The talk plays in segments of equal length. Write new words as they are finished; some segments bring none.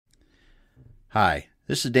Hi,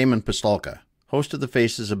 this is Damon Pistolka, host of The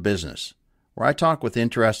Faces of Business, where I talk with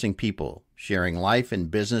interesting people, sharing life and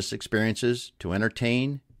business experiences to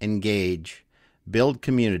entertain, engage, build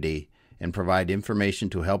community, and provide information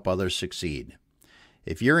to help others succeed.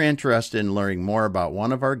 If you're interested in learning more about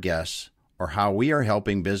one of our guests or how we are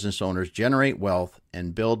helping business owners generate wealth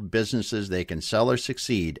and build businesses they can sell or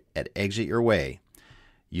succeed at Exit Your Way,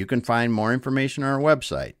 you can find more information on our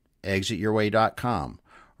website, exityourway.com,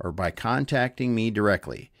 or by contacting me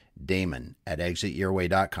directly, Damon at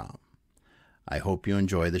exityourway.com. I hope you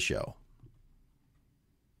enjoy the show.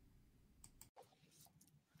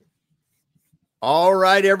 All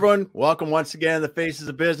right, everyone. Welcome once again to The Faces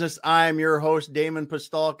of Business. I am your host, Damon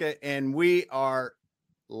Pistolka, and we are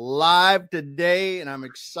live today, and I'm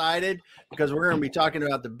excited because we're going to be talking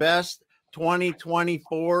about the best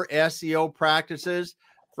 2024 SEO practices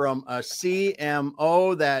from a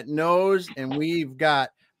CMO That Knows, and we've got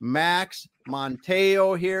Max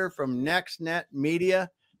Montejo here from NextNet Media.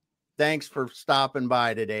 Thanks for stopping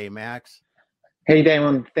by today, Max. Hey,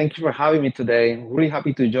 Damon. Thank you for having me today. Really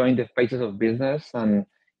happy to join the Faces of Business. And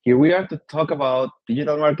here we are to talk about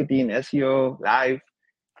digital marketing, SEO, live,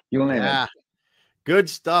 you name it. Good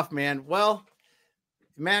stuff, man. Well,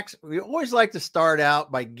 Max, we always like to start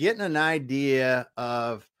out by getting an idea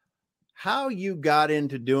of how you got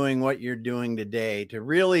into doing what you're doing today to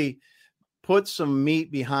really put some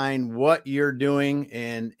meat behind what you're doing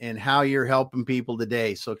and how you're helping people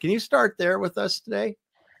today. So can you start there with us today?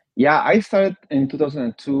 Yeah, I started in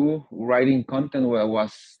 2002 writing content where I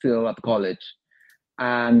was still at college.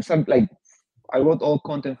 And I wrote all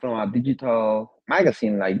content from a digital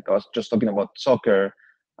magazine, like I was just talking about soccer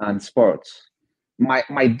and sports.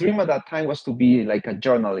 My dream at that time was to be like a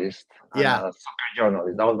journalist and a soccer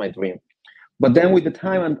journalist. That was my dream. But then with the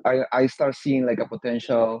time, and I start seeing like a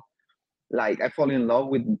potential, like I fall in love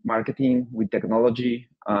with marketing, with technology.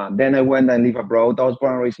 Then I went and lived abroad. I was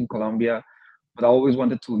born and raised in Colombia, but I always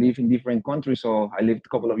wanted to live in different countries. So I lived a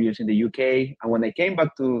couple of years in the UK. And when I came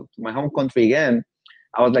back to my home country again,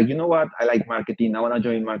 I was like, you know what? I like marketing. I want to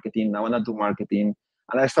join marketing. I want to do marketing.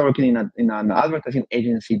 And I started working in an advertising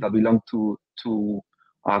agency that belonged to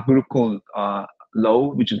a group called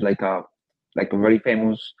Low, which is like a very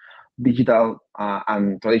famous digital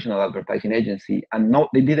and traditional advertising agency. And no,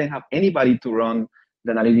 they didn't have anybody to run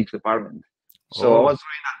the analytics department. So I was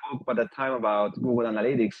reading a book by the time about Google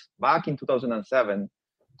Analytics back in 2007,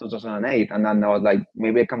 2008. And then I was like,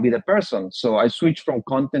 maybe I can be the person. So I switched from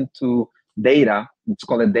content to data. It's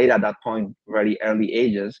called data at that point, very early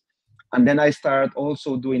ages. And then I started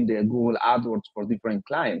also doing the Google AdWords for different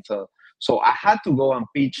clients. So I had to go and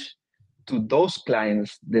pitch to those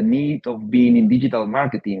clients the need of being in digital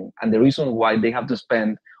marketing and the reason why they have to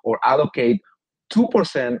spend or allocate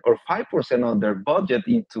 2% or 5% of their budget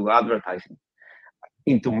into advertising,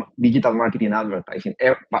 into digital marketing advertising.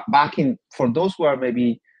 Back in, for those who are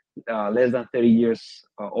maybe less than 30 years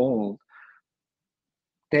old,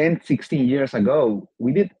 10, 16 years ago,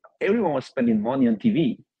 everyone was spending money on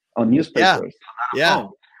TV, on newspapers,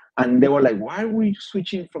 home. And they were like, why are we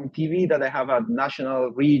switching from TV that I have a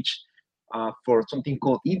national reach for something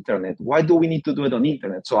called internet? Why do we need to do it on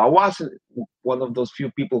internet? So I was one of those few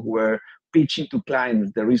people who were pitching to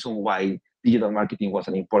clients the reason why digital marketing was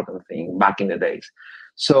an important thing back in the days.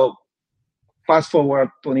 So fast forward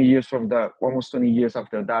 20 years from that, almost 20 years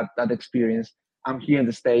after that experience, I'm here in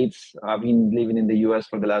the States. I've been living in the US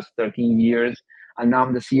for the last 13 years. And now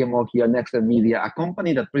I'm the CMO here at NextNet Media, a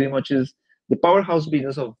company that pretty much is the powerhouse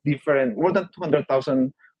business of more than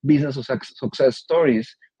 200,000 business success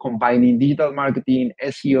stories, combining digital marketing,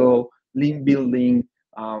 SEO, link building,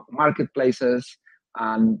 marketplaces.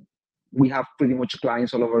 And we have pretty much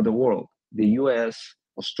clients all over the world, the US,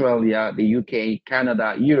 Australia, the UK,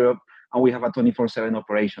 Canada, Europe, and we have a 24/7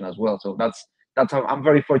 operation as well. So that's how I'm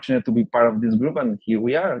very fortunate to be part of this group, and here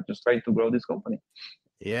we are just trying to grow this company.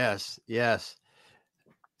 Yes.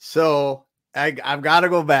 So I've got to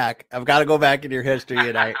go back. I've got to go back in your history,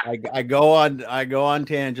 and I go on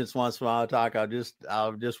tangents once in a while.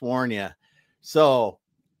 I'll just warn you. So,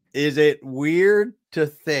 is it weird to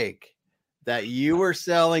think that you were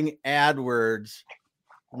selling AdWords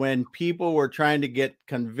when people were trying to get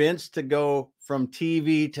convinced to go from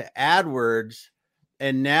TV to AdWords,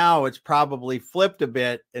 and now it's probably flipped a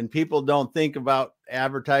bit, and people don't think about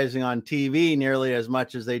advertising on TV nearly as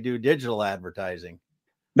much as they do digital advertising?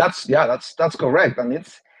 That's correct, and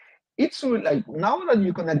it's really like, now that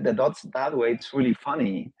you connect the dots that way, it's really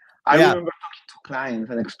funny. I remember talking to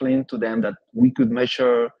clients and explaining to them that we could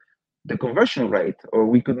measure the conversion rate, or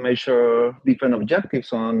we could measure different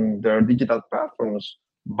objectives on their digital platforms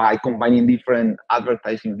by combining different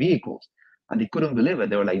advertising vehicles. and they couldn't believe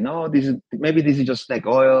it. They were like, no, maybe this is just like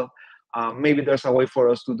oil. Maybe there's a way for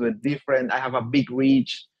us to do it different. I have a big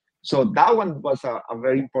reach. So that one was a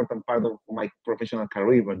very important part of my professional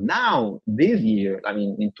career. But now, this year, I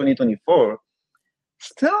mean, in 2024,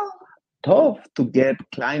 still tough to get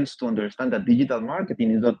clients to understand that digital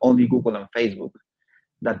marketing is not only Google and Facebook,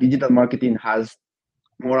 that digital marketing has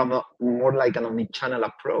more like an omni-channel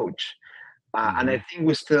approach. And I think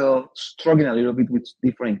we're still struggling a little bit with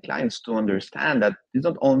different clients to understand that it's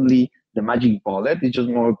not only the magic bullet, it's just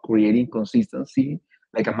more creating consistency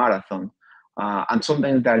like a marathon. And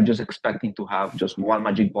sometimes they're just expecting to have just one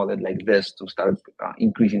magic bullet like this to start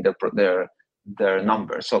increasing their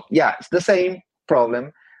numbers. So yeah, it's the same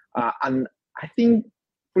problem. And I think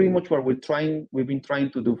pretty much what we've been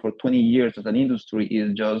trying to do for 20 years as an industry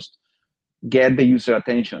is just get the user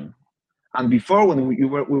attention. And before, when we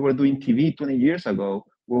were doing TV 20 years ago,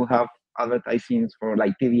 we'll have advertisings for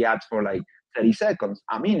like TV ads for like 30 seconds,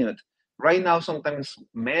 a minute. Right now, sometimes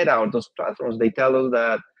Meta or those platforms, they tell us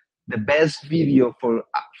that the best video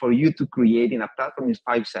for you to create in a platform is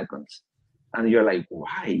 5 seconds. And you're like,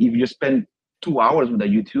 why? If you spend 2 hours with a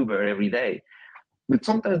YouTuber every day. But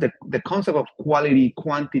sometimes the concept of quality,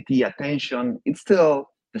 quantity, attention, it's still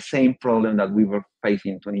the same problem that we were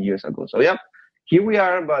facing 20 years ago. So yeah, here we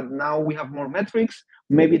are, but now we have more metrics.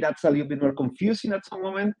 Maybe that's a little bit more confusing at some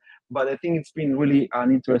moment, but I think it's been really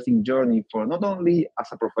an interesting journey for not only as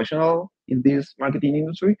a professional in this marketing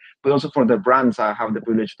industry, but also for the brands I have the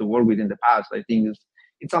privilege to work with in the past. I think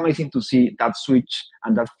it's amazing to see that switch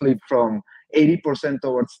and that flip from 80%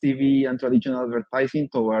 towards TV and traditional advertising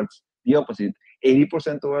towards the opposite,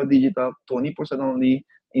 80% towards digital, 20% only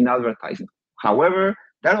in advertising. However,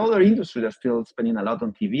 there are other industries that are still spending a lot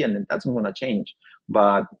on TV, and that's not going to change.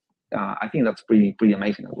 But I think that's pretty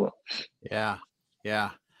amazing as well. Yeah,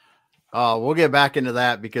 yeah. We'll get back into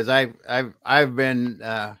that because I've been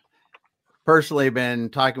personally been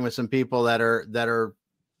talking with some people that are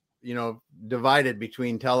divided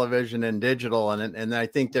between television and digital, and I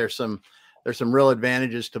think there's some real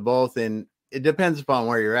advantages to both, and it depends upon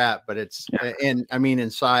where you're at, but it's, and I mean,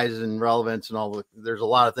 in size and relevance and all, there's a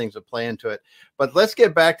lot of things that play into it. But let's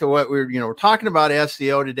get back to what we're talking about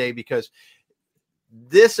SEO today, because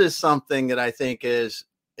this is something that I think is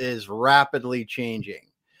rapidly changing.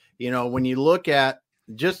 When you look at,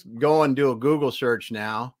 just go and do a Google search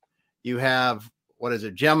now, you have, what is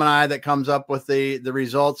it, Gemini, that comes up with the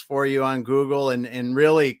results for you on Google and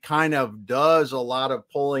really kind of does a lot of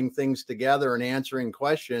pulling things together and answering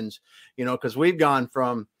questions, because we've gone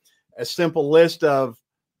from a simple list of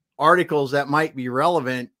articles that might be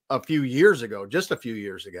relevant just a few years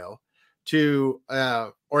ago, to,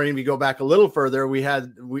 or even go back a little further, we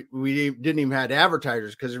didn't even have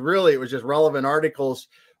advertisers, because really it was just relevant articles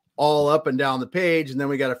all up and down the page. And then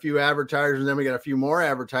we got a few advertisers, and then we got a few more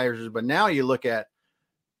advertisers. But now you look at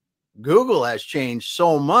Google has changed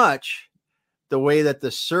so much the way that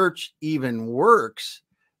the search even works,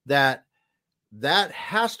 that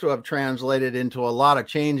has to have translated into a lot of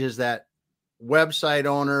changes that website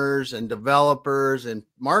owners and developers and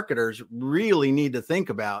marketers really need to think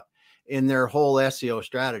about in their whole SEO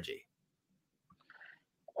strategy.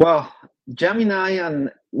 Well, Gemini, and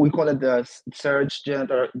we call it the search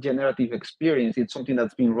generative experience, it's something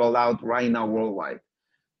that's being rolled out right now worldwide.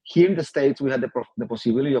 Here in the States, we had the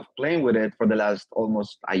possibility of playing with it for the last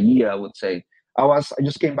almost a year, I would say. I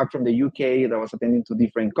just came back from the UK, that I was attending to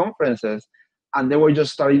different conferences, and they were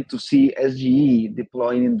just starting to see SGE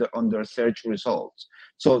deploying on their search results.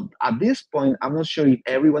 So at this point, I'm not sure if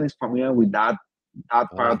everyone is familiar with that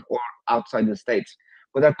part or outside the States,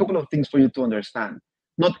 but there are a couple of things for you to understand.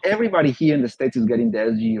 Not everybody here in the States is getting the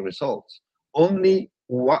SGE results. Only,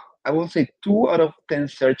 I will say, 2 out of 10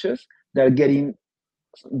 searches that are getting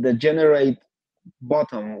the generate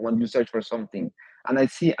bottom when you search for something. And I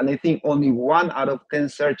think only 1 out of 10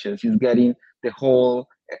 searches is getting the whole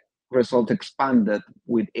result expanded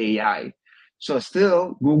with AI. So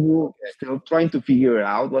still, Google is still trying to figure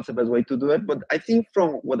out what's the best way to do it. But I think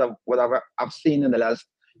from what I've seen in the last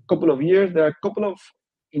couple of years, there are a couple of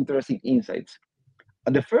interesting insights.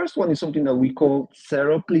 The first one is something that we call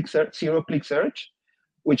zero-click search,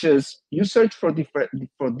 which is you search for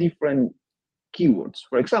different keywords.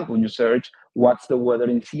 For example, you search, what's the weather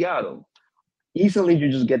in Seattle? Easily, you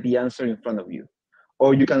just get the answer in front of you.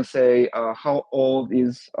 Or you can say, how old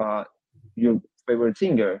is your favorite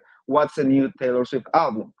singer? What's the new Taylor Swift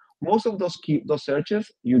album? Most of those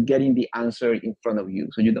searches, you're getting the answer in front of you.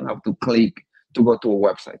 So you don't have to click to go to a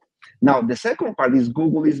website. Now, the second part is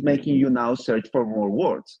Google is making you now search for more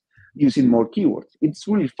words, using more keywords. It's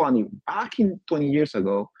really funny. Back in 20 years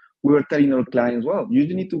ago, we were telling our clients, well, you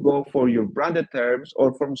need to go for your branded terms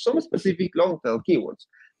or from some specific long tail keywords.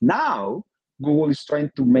 Now, Google is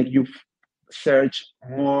trying to make you search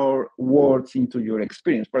more words into your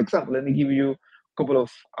experience. For example, let me give you a couple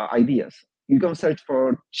of ideas. You can search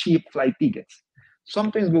for cheap flight tickets.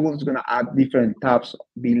 Sometimes Google is going to add different tabs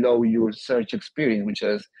below your search experience, which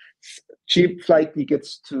is cheap flight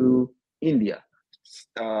tickets to India,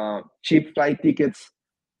 cheap flight tickets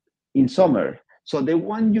in summer. So they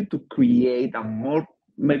want you to create a more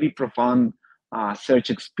maybe profound search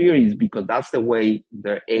experience, because that's the way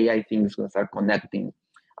the AI things going to start connecting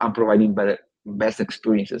and providing best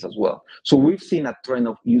experiences as well. So we've seen a trend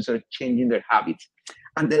of users changing their habits.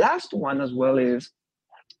 And the last one as well is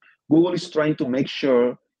Google is trying to make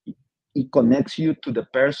sure it connects you to the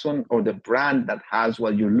person or the brand that has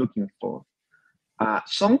what you're looking for.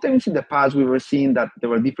 Sometimes in the past, we were seeing that there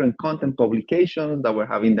were different content publications that were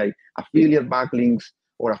having like affiliate backlinks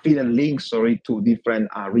or affiliate links, to different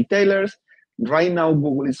retailers. Right now,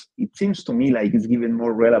 Google it seems to me like it's giving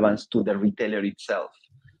more relevance to the retailer itself.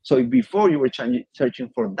 So if before you were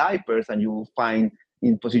searching for diapers and you will find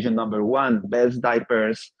in position number 1, best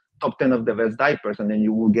diapers, top 10 of the best diapers, and then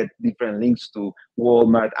you will get different links to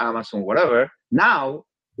Walmart, Amazon, whatever. Now,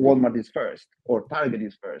 Walmart is first or Target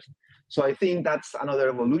is first. So I think that's another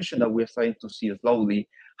evolution that we're starting to see slowly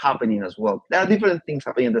happening as well. There are different things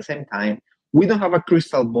happening at the same time. We don't have a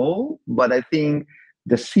crystal ball, but I think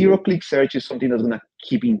the zero-click search is something that's going to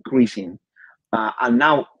keep increasing. And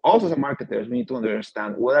now, also as a marketers, we need to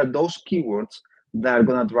understand what are those keywords that are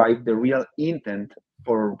going to drive the real intent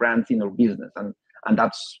for brands in our business. And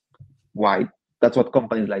that's what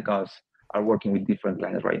companies like us are working with different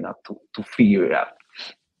clients right now to figure it out.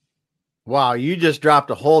 Wow, you just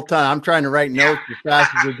dropped a whole ton. I'm trying to write notes as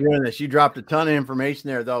fast as we're doing this. You dropped a ton of information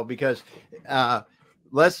there, though, because the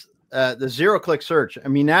zero-click search. I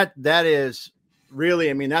mean, that is really,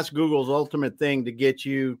 I mean, that's Google's ultimate thing to get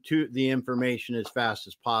you to the information as fast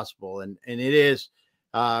as possible. And it is,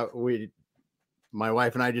 my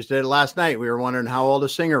wife and I just did it last night. We were wondering how old a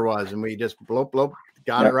singer was, and we just bloop,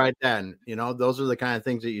 got it right then. You know, those are the kind of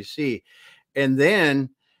things that you see. And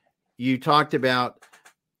then you talked about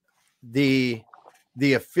the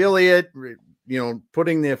affiliate,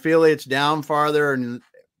 putting the affiliates down farther. And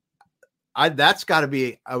that's got to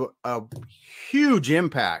be a huge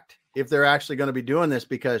impact if they're actually going to be doing this,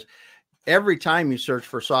 because every time you search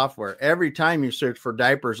for software, every time you search for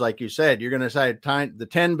diapers, like you said, you're going to say the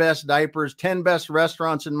 10 best diapers, 10 best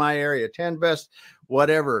restaurants in my area, 10 best,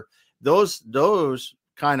 whatever. Those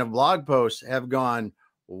kind of blog posts have gone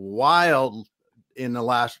wild in the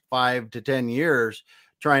last 5 to 10 years,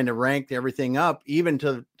 trying to rank everything up, even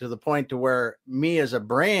to the point to where me as a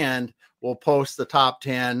brand will post the top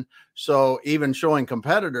 10. So even showing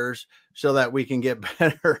competitors so that we can get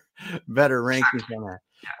better rankings on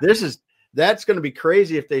that. That's going to be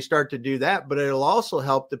crazy if they start to do that, but it'll also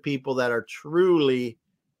help the people that are truly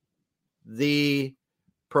the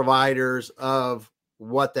providers of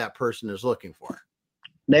what that person is looking for.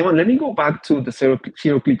 Damon, let me go back to the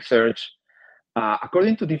zero-click search.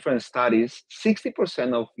 According to different studies,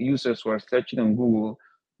 60% of users who are searching on Google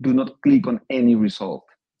do not click on any result.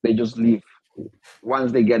 They just leave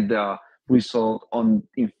once they get the result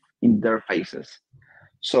in their faces.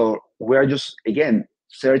 So we're just, again,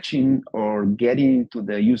 searching or getting to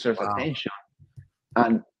the user's attention.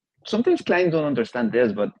 And sometimes clients don't understand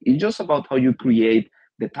this, but it's just about how you create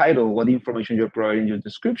the title, what information you're providing in your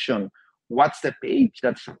description, what's the page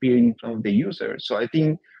that's appearing in front of the user. So I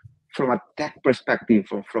think from a tech perspective,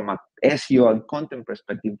 or from a SEO and content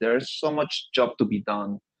perspective, there's so much job to be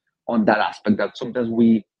done on that aspect that sometimes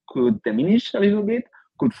we could diminish a little bit,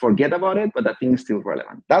 could forget about it, but I think it's still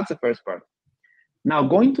relevant. That's the first part. Now,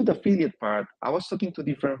 going to the affiliate part, I was talking to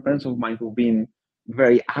different friends of mine who've been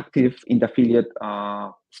very active in the affiliate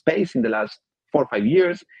space in the last 4 or 5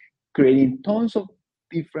 years, creating tons of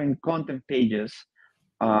different content pages,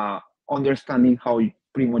 understanding how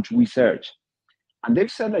pretty much we search. And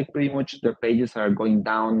they've said like pretty much their pages are going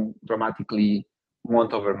down dramatically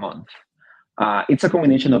month over month. It's a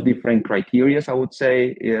combination of different criteria, I would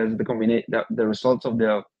say, is the results of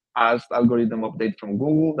the past algorithm update from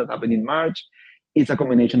Google that happened in March. It's a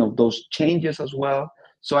combination of those changes as well.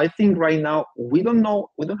 So I think right now we don't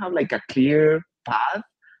have like a clear path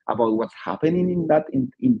about what's happening in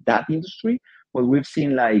that industry, but we've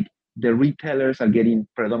seen like the retailers are getting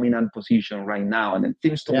predominant position right now, and it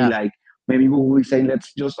seems to me like maybe Google is saying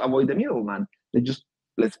let's just avoid the middleman.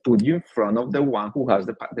 Let's put you in front of the one who has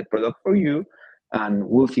the product for you, and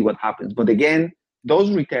we'll see what happens. But again,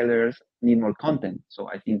 those retailers need more content, so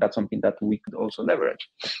I think that's something that we could also leverage.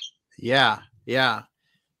 Yeah.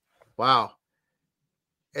 Wow.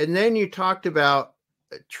 And then you talked about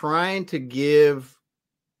trying to give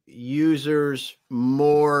users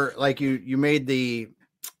more, like you made the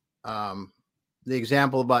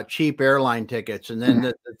example about cheap airline tickets, and then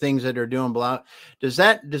the things that are doing blah. Does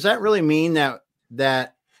that really mean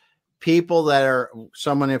that people that are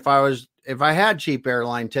someone, if I had cheap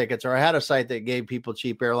airline tickets, or I had a site that gave people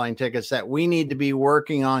cheap airline tickets, that we need to be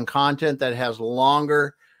working on content that has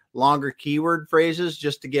longer keyword phrases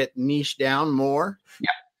just to get niche down more?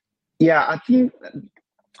 Yeah, I think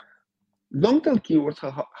long tail keywords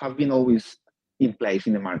have been always in place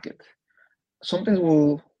in the market. Sometimes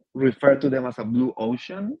we'll refer to them as a blue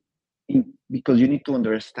ocean because you need to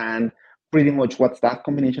understand pretty much what's that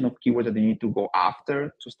combination of keywords that you need to go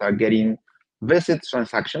after to start getting visits,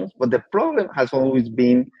 transactions. But the problem has always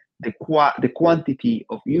been the quantity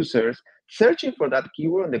of users searching for that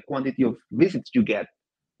keyword and the quantity of visits you get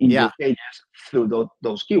in your pages through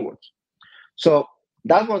those keywords. So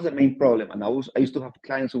that was the main problem. And I used to have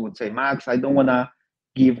clients who would say, Max, I don't want to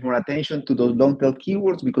give more attention to those long tail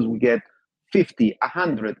keywords because we get 50,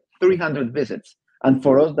 100, 300 visits. And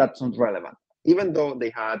for us, that's not relevant, even though they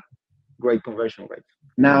had great conversion rates.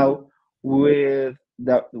 Now, with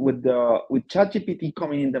ChatGPT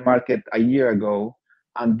coming in the market a year ago,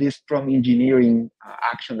 and this prompt engineering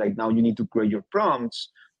action, like now you need to create your prompts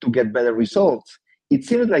to get better results, it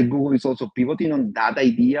seems like Google is also pivoting on that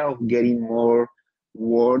idea of getting more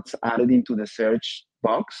words added into the search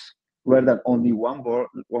box rather than only one word.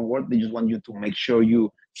 They just want you to make sure you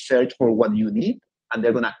search for what you need, and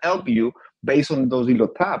they're going to help you based on those little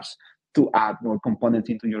tabs to add more components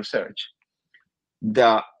into your search.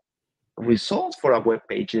 The results for our web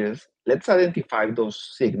pages, let's identify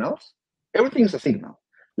those signals. Everything is a signal.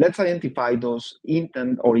 Let's identify those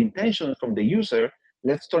intent or intentions from the user.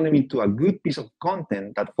 Let's turn them into a good piece of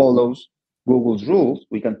content that follows Google's rules.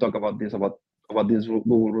 We can talk about these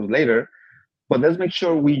Google rules later, but let's make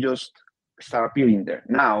sure we just start appearing there.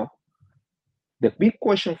 Now, the big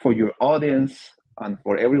question for your audience and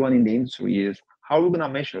for everyone in the industry is, how are we going to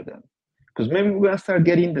measure them? Because maybe we're going to start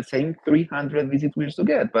getting the same 300 visits we used to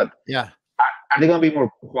get, but are they going to be more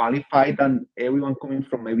qualified than everyone coming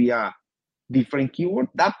from maybe a different keyword?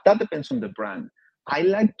 That depends on the brand. I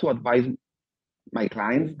like to advise my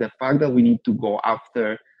clients the fact that we need to go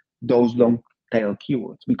after those long tail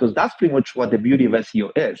keywords, because that's pretty much what the beauty of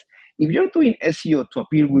SEO is. If you're doing SEO to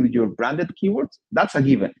appear with your branded keywords, that's a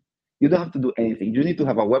given. You don't have to do anything. You need to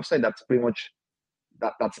have a website that's pretty much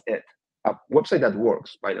that's it. A website that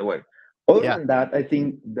works, by the way. Other than that, I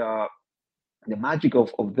think the magic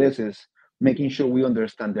of this is making sure we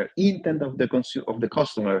understand the intent of the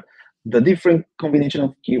customer, the different combination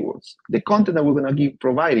of keywords, the content that we're going to keep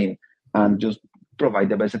providing, and just provide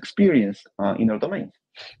the best experience in our domain.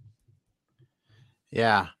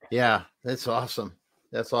 Yeah, that's awesome.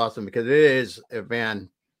 That's awesome, because it is, man,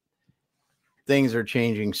 things are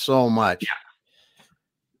changing so much. Yeah.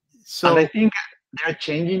 So, and I think they're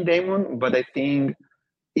changing, Damon, but I think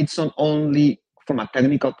it's not only from a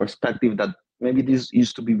technical perspective that maybe this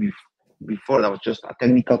used to be before, that was just a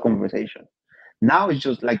technical conversation. Now it's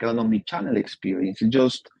just like an omni-channel experience. It's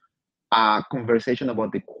just a conversation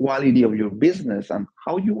about the quality of your business and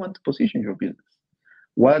how you want to position your business.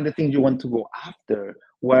 What are the things you want to go after?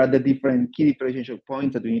 What are the different key differentiation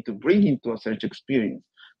points that you need to bring into a search experience?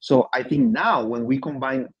 So I think now when we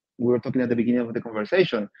combine, we were talking at the beginning of the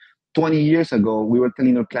conversation, 20 years ago, we were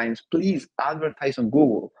telling our clients, please advertise on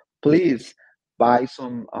Google. Please buy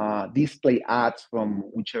some display ads from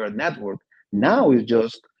whichever network. Now it's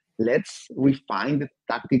just, let's refine the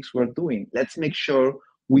tactics we're doing. Let's make sure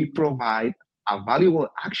we provide a valuable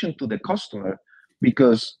action to the customer,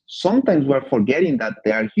 because sometimes we're forgetting that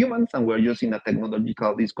they are humans and we're using a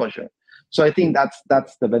technological discussion. So I think that's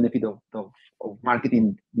the benefit of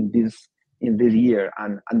marketing in this year.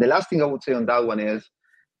 And the last thing I would say on that one is,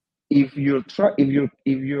 if your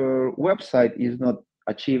website is not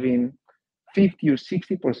achieving 50 or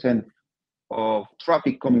 60% of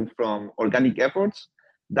traffic coming from organic efforts,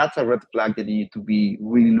 that's a red flag that you need to be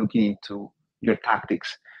really looking into your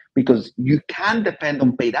tactics, because you can't depend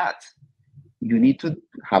on paid ads. You need to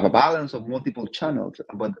have a balance of multiple channels,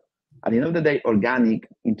 but at the end of the day, organic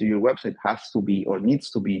into your website has to be, or needs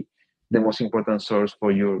to be, the most important source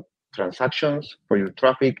for your transactions, for your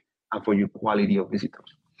traffic, and for your quality of visitors.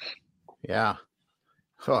 Yeah.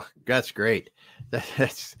 Oh, that's great.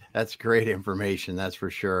 That's great information. That's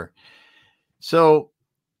for sure. So,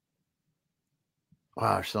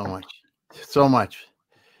 wow, so much.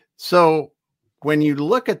 So when you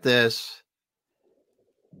look at this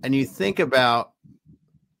and you think about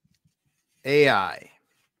AI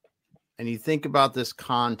and you think about this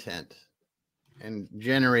content and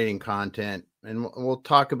generating content, and we'll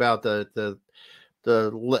talk about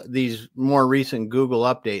these more recent Google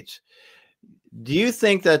updates. Do you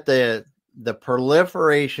think that the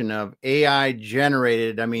proliferation of AI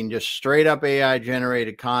generated, I mean, just straight up AI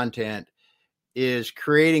generated content is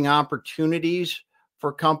creating opportunities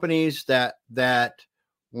for companies that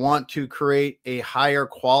want to create a higher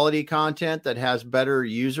quality content that has better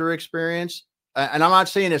user experience? And I'm not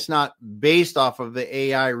saying it's not based off of the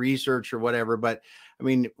AI research or whatever, but I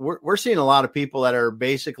mean, we're seeing a lot of people that are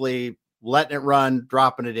basically letting it run,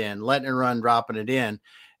 dropping it in, letting it run, dropping it in.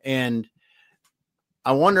 And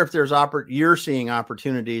I wonder if you're seeing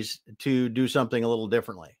opportunities to do something a little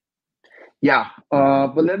differently. Yeah,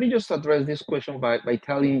 but let me just address this question by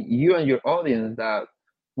telling you and your audience that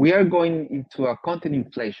we are going into a content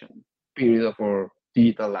inflation period of our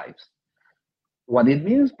digital lives. What it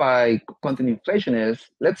means by content inflation is,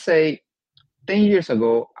 let's say 10 years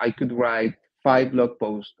ago, I could write 5 blog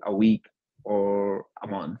posts a week or a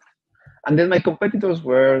month. And then my competitors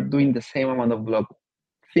were doing the same amount of blog,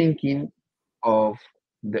 thinking of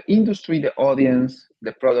the industry, the audience,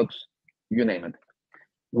 the products, you name it.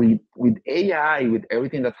 With AI, with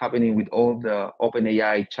everything that's happening with all the open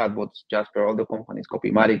AI chatbots, Jasper, all the companies,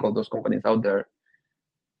 Copymatic, all those companies out there,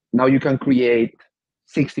 now you can create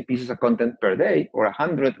 60 pieces of content per day, or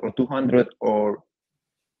 100 or 200 or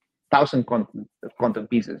 1,000 content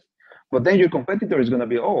pieces. But then your competitor is going to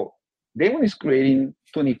be, oh, Damon is creating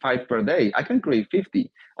 25 per day. I can create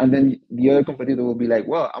 50. And then the other competitor will be like,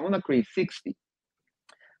 well, I'm going to create 60.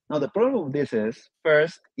 Now, the problem with this is,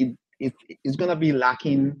 first, it's going to be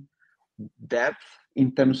lacking depth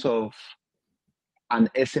in terms of an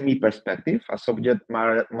SME perspective, a subject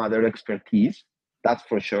matter expertise, that's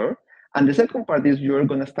for sure. And the second part is you're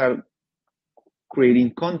going to start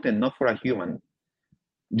creating content, not for a human,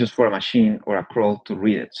 just for a machine or a crawl to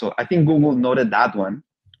read it. So I think Google noted that one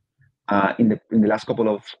in the last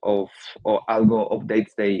couple of algo updates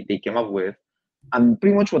they came up with. And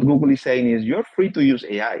pretty much what Google is saying is you're free to use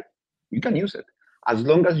AI. You can use it as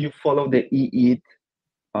long as you follow the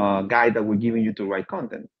EEAT guide that we're giving you to write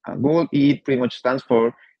content. Google EEAT pretty much stands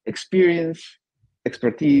for experience,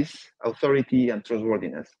 expertise, authority, and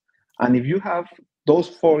trustworthiness. And if you have those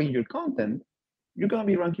 4 in your content, you're going to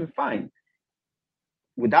be ranking fine.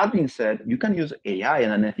 With that being said, you can use AI,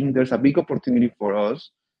 and I think there's a big opportunity for us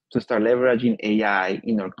to start leveraging AI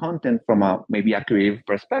in our content from maybe a creative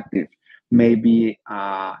perspective, maybe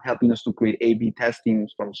helping us to create A/B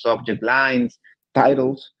testings from subject lines,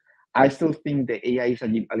 titles. I still think the AI is a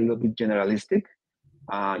little bit generalistic.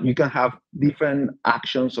 You can have different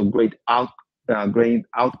actions or great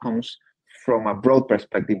outcomes from a broad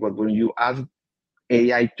perspective, but when you ask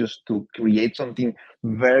AI just to create something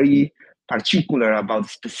very particular about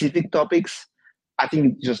specific topics, I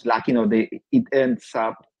think it's just lacking, or it ends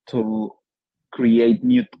up to create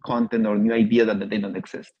new content or new ideas that they don't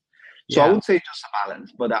exist. So I would say just a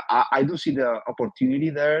balance, but I do see the opportunity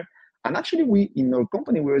there. And actually, we in our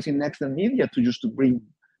company we're using Next Media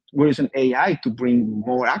we're using AI to bring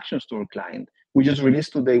more actions to our client. We just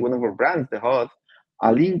released today one of our brands, the Hot,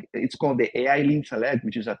 a link. It's called the AI Link Select,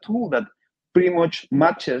 which is a tool that pretty much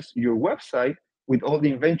matches your website with all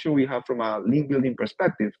the inventory we have from a link building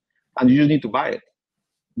perspective, and you just need to buy it.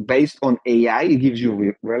 Based on AI, it gives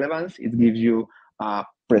you relevance, it gives you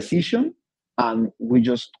precision, and we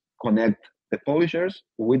just connect the publishers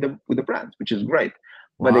with the brands, which is great.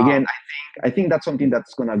 Wow. But again, I think that's something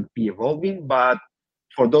that's going to be evolving. But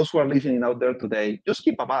for those who are listening out there today, just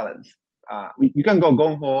keep a balance. You can go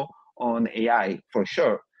gung-ho on AI for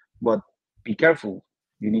sure, but be careful.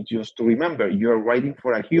 You need just to remember you're writing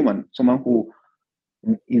for a human, someone who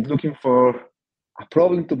is looking for a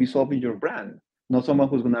problem to be solved in your brand, not someone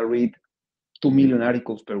who's going to read 2 million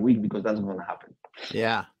articles per week, because that's going to happen.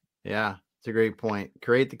 Yeah. It's a great point.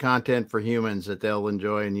 Create the content for humans that they'll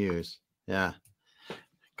enjoy and use. Yeah.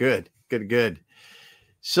 Good.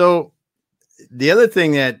 So the other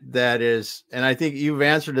thing that is, and I think you've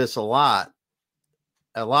answered this a lot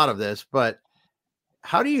of this, but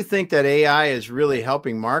how do you think that AI is really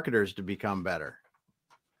helping marketers to become better?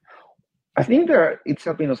 I think it's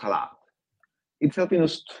helping us a lot. It's helping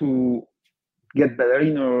us to get better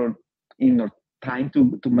in our time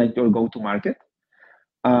to make your go-to market.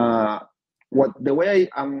 The way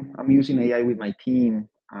I'm using AI with my team,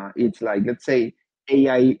 it's like, let's say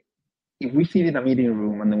AI. If we sit in a meeting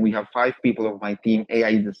room and then we have 5 people of my team, AI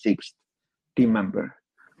is the 6th team member,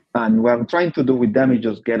 and what I'm trying to do with them is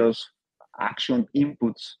just get us action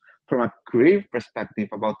inputs from a creative perspective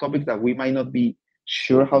about topics that we might not be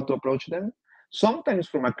sure how to approach them. Sometimes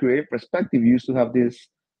from a creative perspective, you used to have this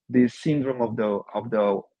this syndrome of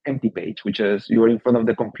the empty page, which is you're in front of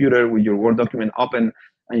the computer with your Word document open,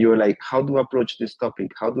 and you're like, how do I approach this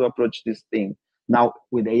topic? How do I approach this thing? Now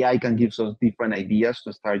with AI can give us different ideas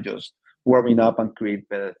to start just warming up and create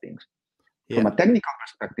better things. From a technical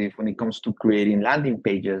perspective, when it comes to creating landing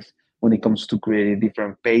pages, when it comes to creating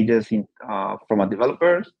different pages from a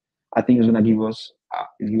developer, I think it's going to give us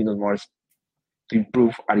giving us more to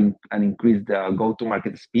improve and increase the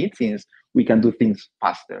go-to-market speed, since we can do things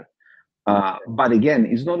faster. But again,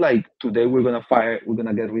 it's not like today we're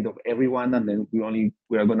gonna get rid of everyone, and then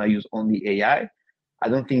we are gonna use only AI. I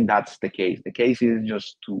don't think that's the case. The case is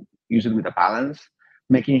just to use it with a balance,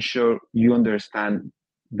 making sure you understand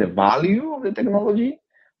the value of the technology,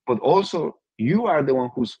 but also you are the one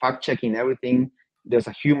who's fact checking everything. There's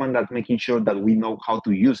a human that's making sure that we know how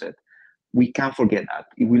to use it. We can't forget that.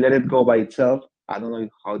 If we let it go by itself, I don't know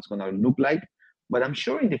how it's going to look like, but I'm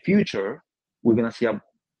sure in the future, we're going to see a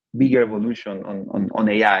bigger evolution on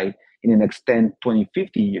AI in the next 10, 20,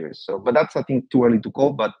 50 years. So, but that's, I think, too early to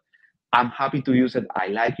call, but I'm happy to use it. I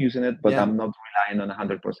like using it, but I'm not relying on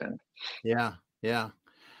 100%. Yeah. Yeah.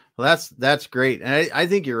 Well, that's great. And I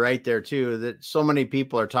think you're right there too, that so many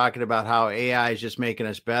people are talking about how AI is just making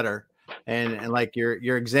us better. And like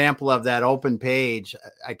your example of that open page,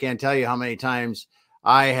 I can't tell you how many times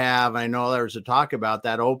I know others to talk about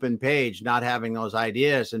that open page, not having those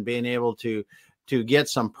ideas and being able to get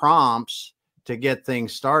some prompts to get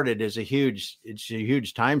things started is a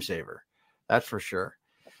huge time saver. That's for sure.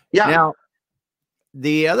 Yeah. Now,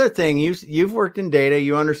 the other thing, you've worked in data,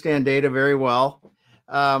 you understand data very well.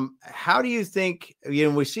 How do you think,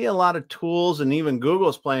 we see a lot of tools, and even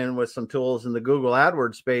Google's playing with some tools in the Google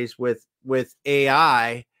AdWords space with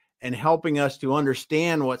AI and helping us to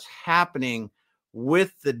understand what's happening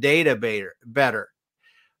with the data better.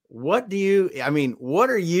 What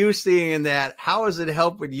are you seeing in that? How is it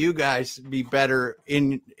helping you guys be better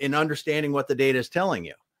in understanding what the data is telling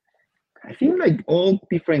you? I think like all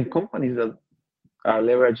different companies that are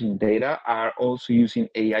leveraging data are also using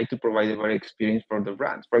AI to provide a better experience for the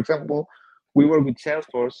brands. For example, we work with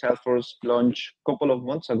Salesforce. Salesforce launched a couple of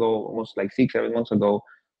months ago, almost like 6-7 months ago,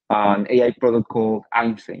 an AI product called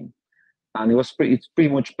Einstein. And it's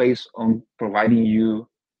pretty much based on providing you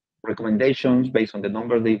recommendations based on the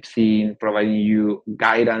numbers they've seen, providing you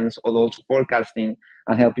guidance, or also forecasting,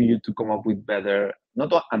 and helping you to come up with better,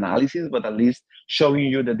 not analysis, but at least showing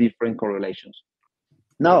you the different correlations.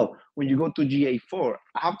 Now, when you go to GA4,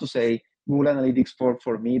 I have to say, Google Analytics 4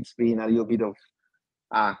 for me, it's been a little bit of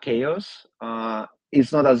chaos.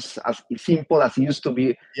 It's not as simple as it used to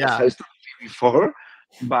be, as I used to be before.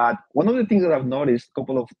 But one of the things that I've noticed a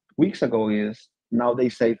couple of weeks ago is now they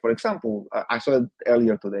say, for example, I saw it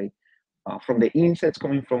earlier today, from the insights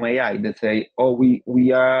coming from AI, they say, oh,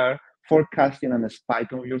 we are forecasting a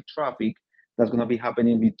spike of your traffic that's going to be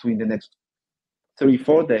happening between the next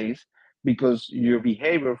 3-4 days, because your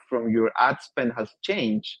behavior from your ad spend has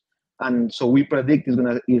changed, and so we predict it's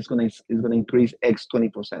gonna increase X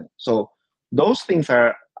 20%. So those things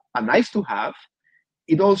are nice to have.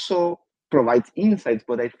 It also provides insights,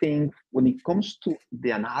 but I think when it comes to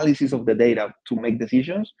the analysis of the data to make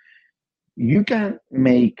decisions, you can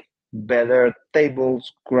make better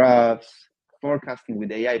tables, graphs, forecasting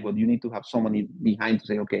with AI, but you need to have somebody behind to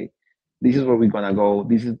say, okay, this is where we're gonna go.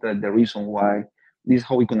 This is the reason why. This is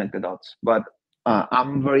how we connect the dots. But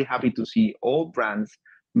I'm very happy to see all brands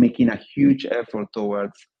making a huge effort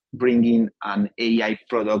towards bringing an AI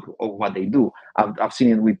product of what they do. I've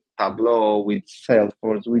seen it with Tableau, with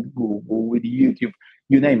Salesforce, with Google, with YouTube,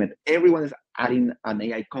 you name it. Everyone is adding an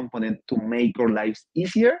AI component to make our lives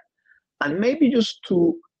easier, and maybe just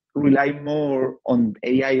to rely more on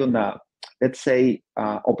AI on a, let's say,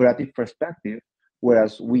 operative perspective,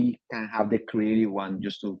 whereas we can have the creative one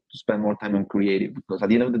just to spend more time on creative, because at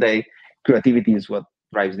the end of the day, creativity is what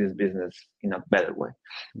drives this business in a better way.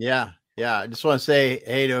 Yeah. I just want to say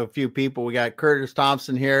hey to a few people. We got Curtis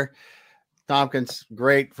Thompson here. Tompkins,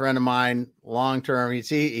 great friend of mine, long-term. He's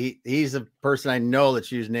the person I know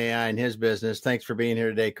that's using AI in his business. Thanks for being here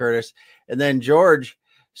today, Curtis. And then George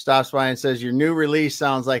stops by and says, your new release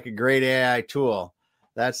sounds like a great AI tool.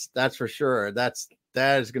 That's for sure. That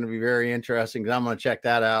is going to be very interesting, because I'm going to check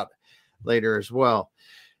that out later as well.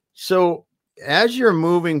 So as you're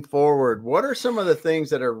moving forward, what are some of the things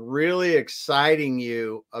that are really exciting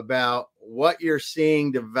you about what you're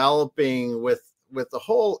seeing developing with the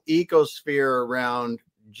whole ecosphere around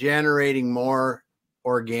generating more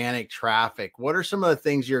organic traffic? What are some of the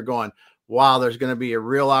things you're going, wow, there's going to be a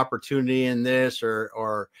real opportunity in this,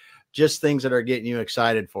 or just things that are getting you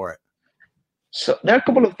excited for it? So there are a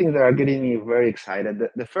couple of things that are getting me very excited.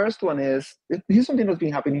 The first one is this is something that's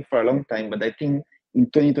been happening for a long time, but I think in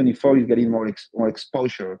 2024 is getting more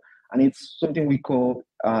exposure, and it's something we call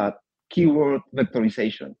keyword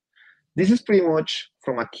vectorization. This is pretty much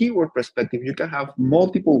from a keyword perspective. You can have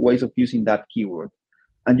multiple ways of using that keyword,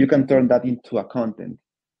 and you can turn that into a content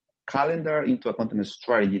calendar into a content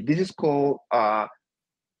strategy. This is called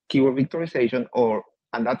keyword vectorization,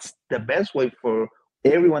 and that's the best way for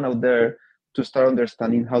everyone out there to start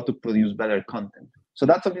understanding how to produce better content. So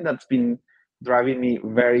that's something that's been driving me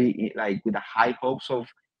very like with the high hopes of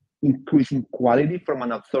increasing quality from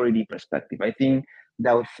an authority perspective. I think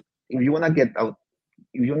that if you want to get out,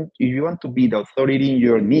 if you want to be the authority in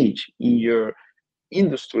your niche, in your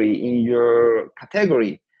industry, in your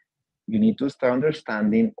category, you need to start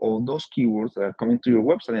understanding all those keywords that are coming to your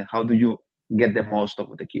website and how do you get the most of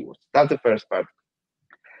the keywords. That's the first part.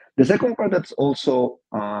 The second part that's also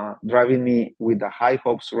driving me with the high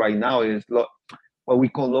hopes right now is what we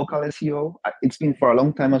call local SEO. It's been for a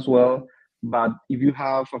long time as well, but if you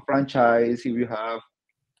have a franchise, if you have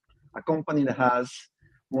a company that has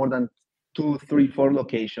more than 2, 3, 4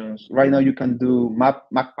 locations, right now you can do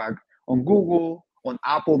MapPack on Google, on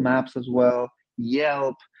Apple Maps as well,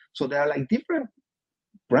 Yelp. So there are like different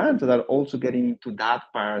brands that are also getting into that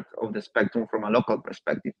part of the spectrum from a local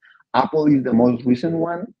perspective. Apple is the most recent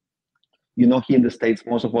one. You know, here in the States,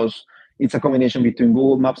 most of us, it's a combination between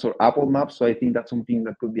Google Maps or Apple Maps. So I think that's something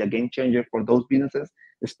that could be a game changer for those businesses,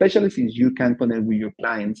 especially since you can connect with your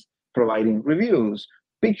clients, providing reviews,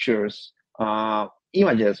 pictures,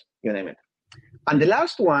 images, you name it. And the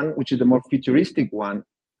last one, which is the more futuristic one,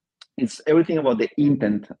 it's everything about the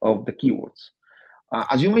intent of the keywords.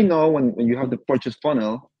 As you may know, when you have the purchase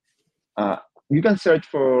funnel, uh, you can search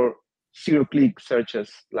for zero-click searches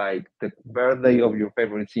like the birthday of your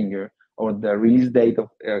favorite singer or the release date of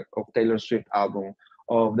Taylor Swift album,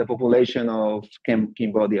 of the population of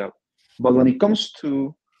Cambodia. But when it comes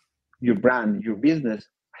to your brand, your business,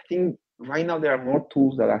 I think right now there are more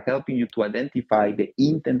tools that are helping you to identify the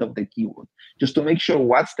intent of the keyword, just to make sure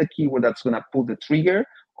what's the keyword that's going to pull the trigger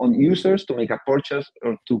on users to make a purchase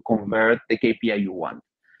or to convert the KPI you want.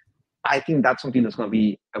 I think that's something that's going to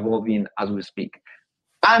be evolving as we speak.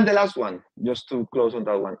 And the last one, just to close on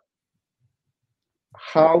that one,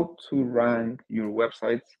 how to rank your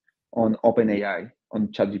websites on OpenAI, on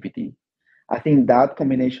ChatGPT. I think that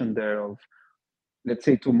combination there of, let's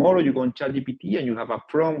say tomorrow you go on ChatGPT and you have a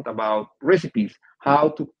prompt about recipes, how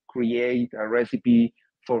to create a recipe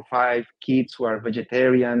for 5 kids who are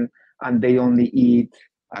vegetarian and they only eat,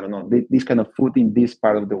 I don't know, this kind of food in this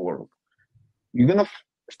part of the world. You're going to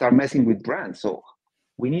start messing with brands. So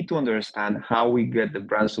we need to understand how we get the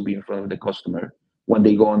brands to be in front of the customer when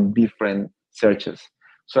they go on different searches.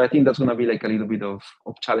 So I think that's going to be like a little bit of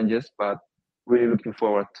challenges, but really looking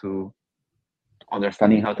forward to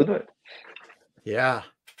understanding how to do it. Yeah.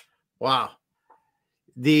 Wow.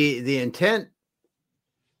 The intent,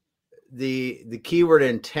 the keyword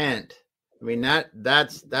intent. I mean,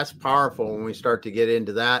 that's powerful when we start to get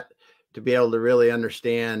into that, to be able to really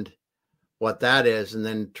understand what that is and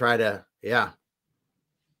then try to, yeah.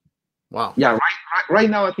 Wow. Yeah, right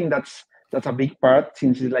now I think that's a big part,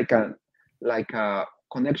 since it's like a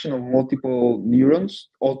connection of multiple neurons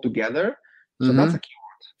all together. So that's a keyword.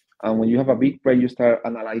 And when you have a big brain, you start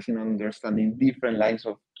analyzing and understanding different lines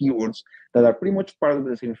of keywords that are pretty much part of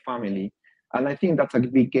the same family. And I think that's a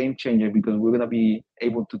big game changer, because we're going to be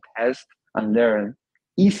able to test and learn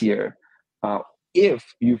easier if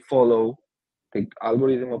you follow the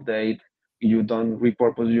algorithm update, you don't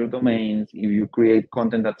repurpose your domains, if you create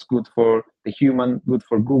content that's good for the human, good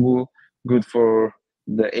for Google, good for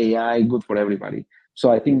the AI, good for everybody.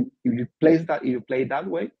 So I think if you play that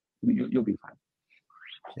way, you'll be fine.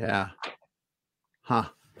 Yeah. Huh.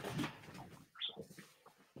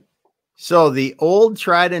 So the old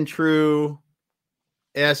tried and true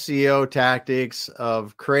SEO tactics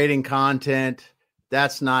of creating content,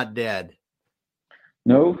 that's not dead.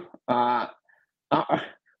 No,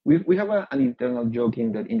 we have an internal joke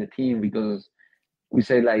in the team, because we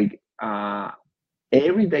say like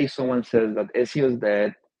every day someone says that SEO is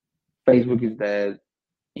dead, Facebook is dead,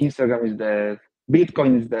 Instagram is dead,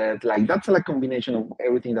 Bitcoin is dead. Like that's like a combination of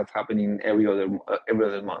everything that's happening every other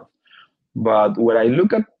month. But when I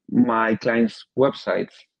look at my clients'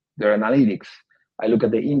 websites, their analytics, I look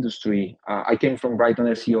at the industry. I came from Brighton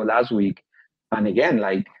SEO last week, and again,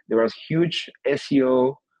 like there was huge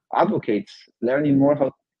SEO advocates learning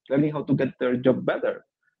how to get their job better,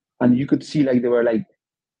 and you could see like there were like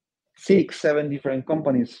 6, 7 different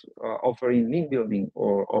companies offering link building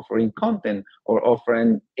or offering content or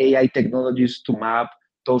offering AI technologies to map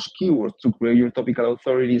those keywords to create your topical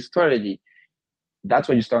authority strategy. That's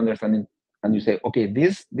when you start understanding and you say, okay,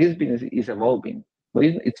 this business is evolving, but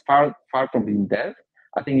it's far from being dead.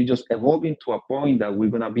 I think it's just evolving to a point that we're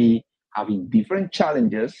gonna be having different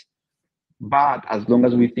challenges, but as long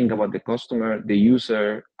as we think about the customer, the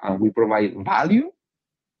user, and we provide value,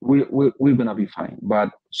 we're gonna be fine. But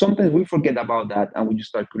sometimes we forget about that and we just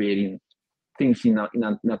start creating things in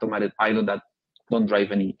an automated pilot that don't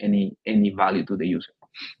drive any value to the user.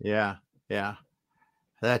 Yeah, yeah,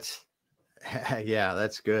 that's yeah,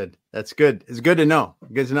 that's good. That's good. It's good to know.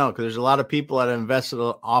 Good to know because there's a lot of people that have invested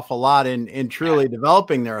an awful lot in truly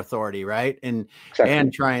developing their authority, right? And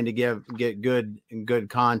trying to get good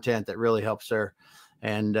content that really helps her,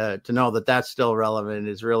 and to know that that's still relevant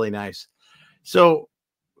is really nice. So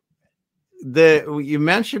you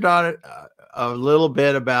mentioned on it a little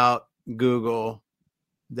bit about Google,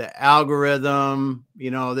 the algorithm,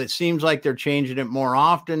 that seems like they're changing it more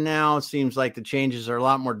often now. It seems like the changes are a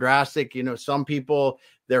lot more drastic. Some people,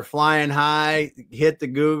 they're flying high, hit the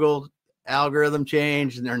Google algorithm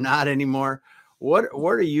change, and they're not anymore. What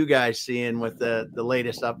are you guys seeing with the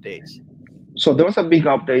latest updates? So there was a big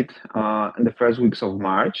update in the first weeks of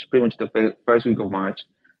March, pretty much the first week of March.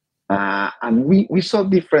 And we saw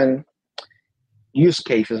different use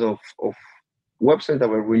cases of websites that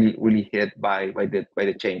were really hit by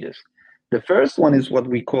the changes. The first one is what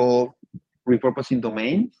we call repurposing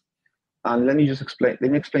domains. And let me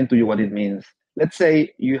explain to you what it means. Let's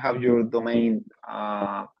say you have your domain,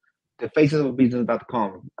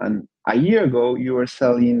 thefacesofbusiness.com, and a year ago you were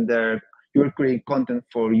you were creating content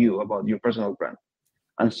for you about your personal brand,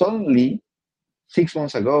 and suddenly 6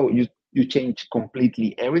 months ago you changed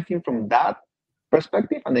completely everything from that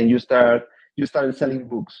perspective, and then you started selling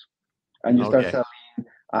books, and you start selling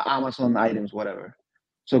Amazon items, whatever.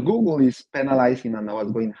 So Google is penalizing and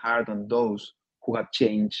was going hard on those who have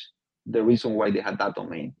changed the reason why they had that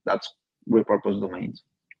domain. That's repurposed domains.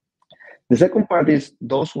 The second part is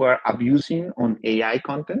those who are abusing on AI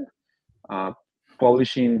content, uh,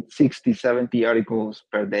 publishing 60, 70 articles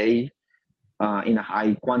per day in a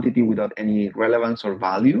high quantity without any relevance or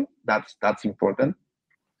value. That's important.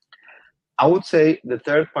 I would say the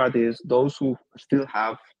third part is those who still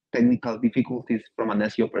have technical difficulties from an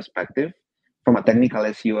SEO perspective. From a technical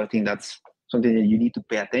SEO, I think that's something that you need to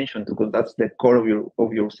pay attention to because that's the core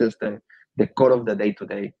of your system, the core of the day to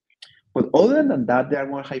day. But other than that, there are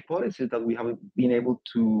more hypotheses that we haven't been able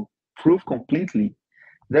to prove completely.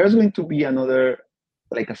 There's going to be another,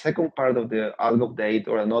 like a second part of the algo update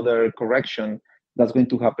or another correction that's going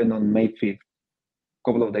to happen on May 5th, a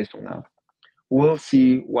couple of days from now. We'll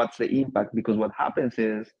see what's the impact because what happens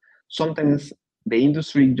is sometimes the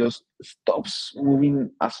industry just stops moving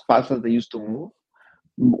as fast as they used to move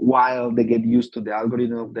while they get used to the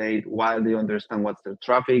algorithm update, while they understand what's their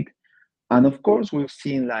traffic. And of course, we've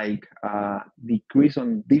seen like decrease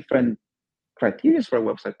on different criteria for a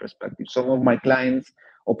website perspective. Some of my clients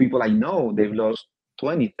or people I know, they've lost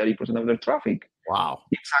 20, 30% of their traffic. Wow.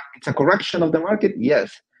 It's a correction of the market.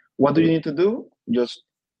 Yes. What do you need to do? Just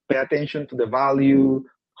pay attention to the value,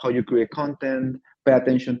 how you create content, pay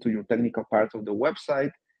attention to your technical parts of the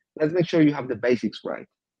website. Let's make sure you have the basics right.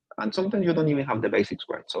 And sometimes you don't even have the basics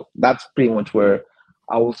right. So that's pretty much where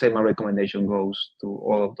I will say my recommendation goes to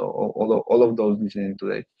all of those listening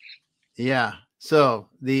today. Yeah. So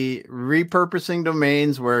the repurposing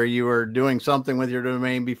domains where you were doing something with your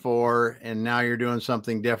domain before and now you're doing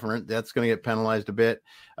something different, that's going to get penalized a bit.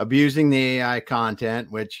 Abusing the AI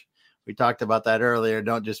content, which we talked about that earlier.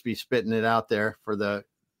 Don't just be spitting it out there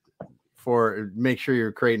make sure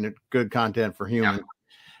you're creating good content for humans. Yeah.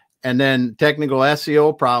 And then technical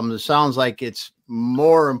SEO problems. It sounds like it's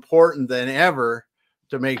more important than ever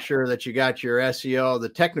to make sure that you got your SEO, the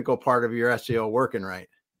technical part of your SEO working right.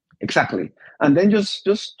 Exactly. And then just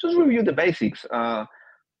review the basics.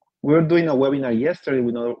 We were doing a webinar yesterday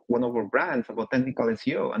with one of our brands about technical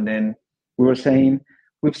SEO. And then we were saying,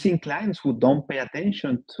 we've seen clients who don't pay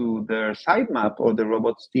attention to their sitemap or the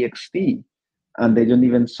robots.txt, and they don't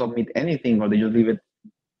even submit anything, or they just leave it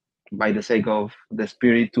by the sake of the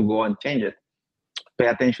spirit to go and change it. Pay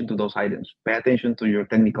attention to those items. Pay attention to your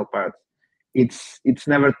technical parts. It's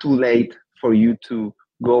never too late for you to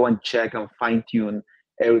go and check and fine tune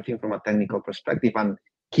everything from a technical perspective and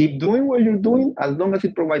keep doing what you're doing as long as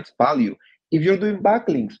it provides value. If you're doing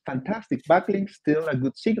backlinks, fantastic. Backlinks still a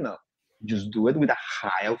good signal. Just do it with a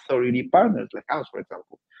high authority partners like us, for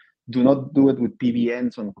example. Do not do it with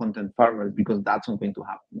PBNs on content farmers because that's not going to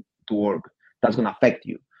happen to work. That's going to affect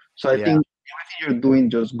you. So I think everything you're doing,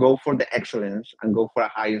 just go for the excellence and go for a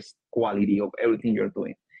highest quality of everything you're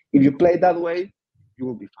doing. If you play that way, you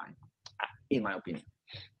will be fine, in my opinion.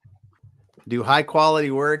 Do high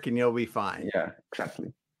quality work and you'll be fine. Yeah,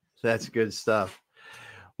 exactly. That's good stuff.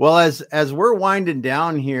 Well, as we're winding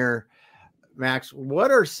down here, Max,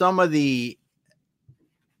 what are some of the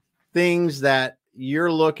things that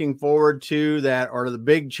you're looking forward to that are the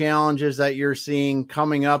big challenges that you're seeing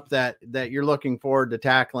coming up that you're looking forward to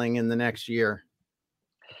tackling in the next year?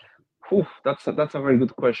 Oof, that's a very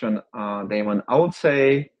good question, Damon. I would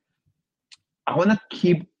say I want to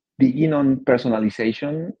keep digging on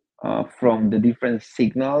personalization from the different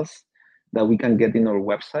signals that we can get in our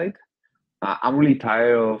website. I'm really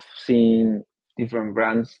tired of seeing different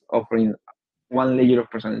brands offering one layer of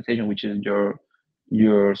personalization, which is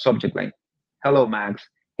your subject line. Hello, Max.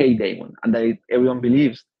 Hey, Damon. And everyone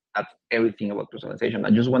believes that's everything about personalization.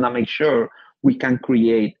 I just want to make sure we can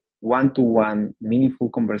create one-to-one meaningful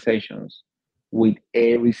conversations with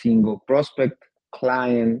every single prospect,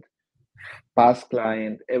 client, past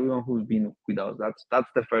client, everyone who's been with us.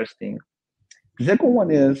 That's the first thing. The second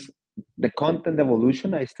one is the content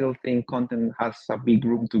evolution. I still think content has a big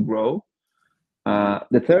room to grow.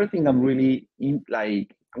 The third thing I'm really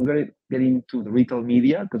I'm going to get into the retail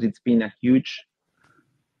media because it's been a huge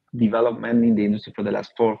development in the industry for the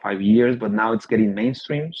last 4 or 5 years, but now it's getting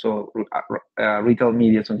mainstream. So retail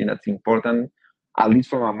media is something that's important, at least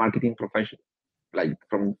from a marketing profession, like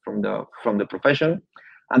from the profession.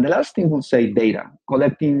 And the last thing we'll say data,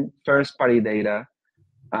 collecting first party data,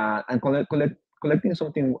 and collecting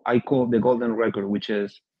something I call the golden record, which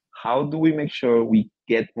is how do we make sure we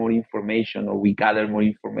get more information or we gather more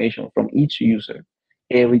information from each user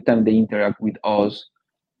every time they interact with us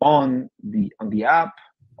on the app,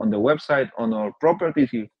 on the website, on our properties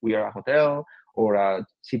if we are a hotel or a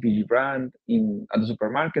CPG brand in at the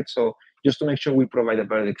supermarket. So just to make sure we provide a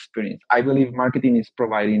better experience. I believe marketing is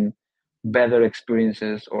providing better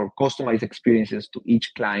experiences or customized experiences to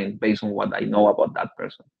each client based on what I know about that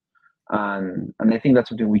person. And I think that's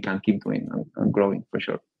something we can keep doing and growing for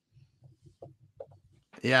sure.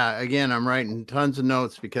 Yeah, again, I'm writing tons of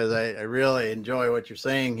notes because I really enjoy what you're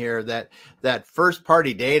saying here, that first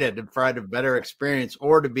party data to provide a better experience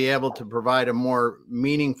or to be able to provide a more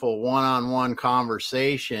meaningful one-on-one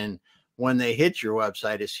conversation when they hit your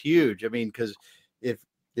website is huge. I mean, because if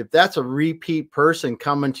that's a repeat person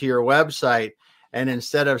coming to your website and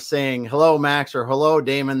instead of saying hello Max or hello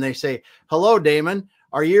Damon, they say hello Damon,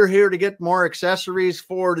 are you here to get more accessories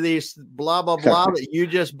for these blah, blah, blah that you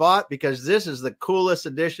just bought? Because this is the coolest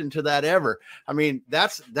addition to that ever. I mean,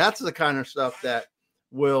 that's the kind of stuff that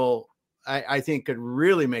will, I think could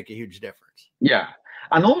really make a huge difference. Yeah.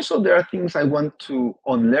 And also there are things I want to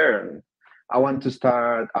unlearn. I want to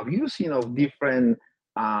start abusing of different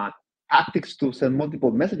tactics to send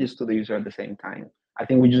multiple messages to the user at the same time. I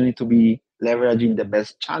think we just need to be leveraging the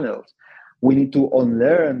best channels. We need to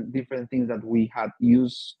unlearn different things that we had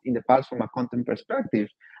used in the past from a content perspective.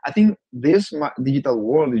 I think this digital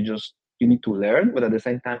world is just, you need to learn, but at the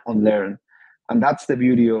same time unlearn. And that's the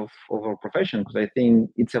beauty of our profession, because I think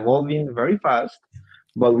it's evolving very fast,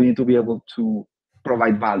 but we need to be able to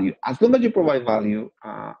provide value. As long as you provide value,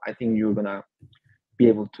 I think you're going to be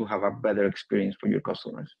able to have a better experience for your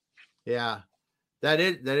customers. Yeah, that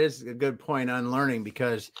is a good point on learning,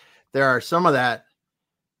 because there are some of that,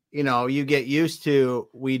 you know, you get used to,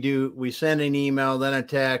 we send an email, then a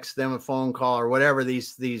text, then a phone call, or whatever,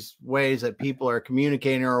 these ways that people are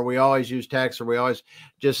communicating, or we always use text, or we always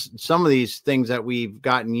just some of these things that we've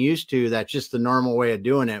gotten used to, that's just the normal way of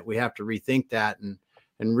doing it. We have to rethink that and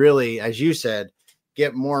really, as you said,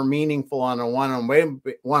 get more meaningful on a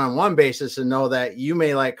one-on-one basis, and know that you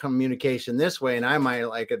may like communication this way and I might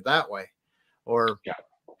like it that way, or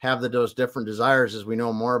have those different desires as we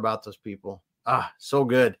know more about those people. Ah, so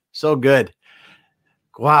good. So good.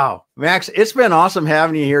 Wow. Max, it's been awesome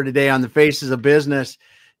having you here today on the Faces of Business.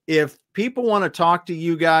 If people want to talk to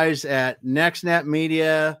you guys at NextNet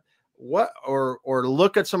Media, or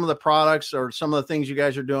look at some of the products or some of the things you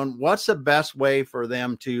guys are doing, what's the best way for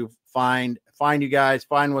them to find you guys,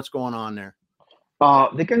 find what's going on there?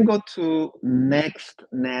 They can go to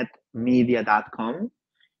nextnetmedia.com.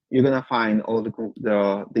 You're going to find all the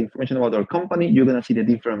information about our company. You're going to see the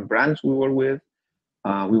different brands we work with.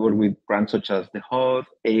 We work with brands such as The Hoth,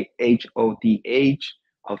 HOTH,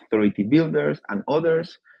 Authority Builders, and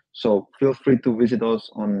others. So feel free to visit us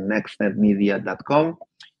on nextnetmedia.com.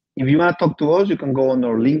 If you want to talk to us, you can go on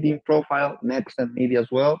our LinkedIn profile, NextNet Media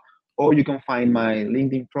as well, or you can find my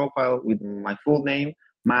LinkedIn profile with my full name,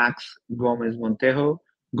 Max Gomez Montejo,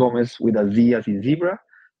 Gomez with a Z as in zebra.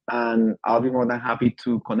 And I'll be more than happy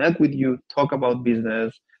to connect with you, talk about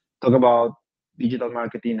business, talk about digital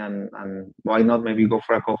marketing, and why not maybe go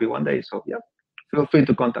for a coffee one day. So yeah, feel free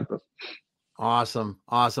to contact us. Awesome.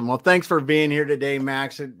 Awesome. Well, thanks for being here today,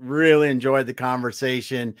 Max. I really enjoyed the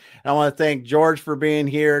conversation. I want to thank George for being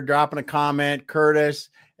here, dropping a comment, Curtis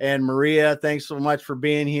and Maria. Thanks so much for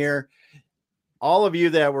being here. All of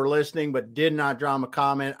you that were listening but did not drop a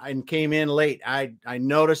comment and came in late. I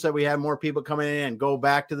noticed that we had more people coming in. Go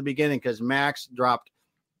back to the beginning because Max dropped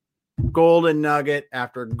golden nugget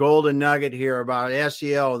after golden nugget here about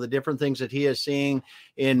SEO, the different things that he is seeing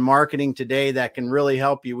in marketing today that can really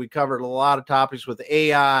help you. We covered a lot of topics with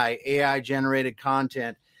AI generated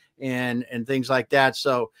content and things like that.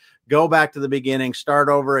 So go back to the beginning, start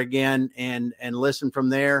over again and listen from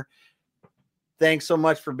there. Thanks so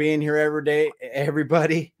much for being here every day,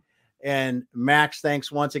 everybody. And Max,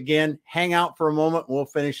 thanks once again. Hang out for a moment. We'll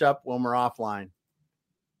finish up when we're offline.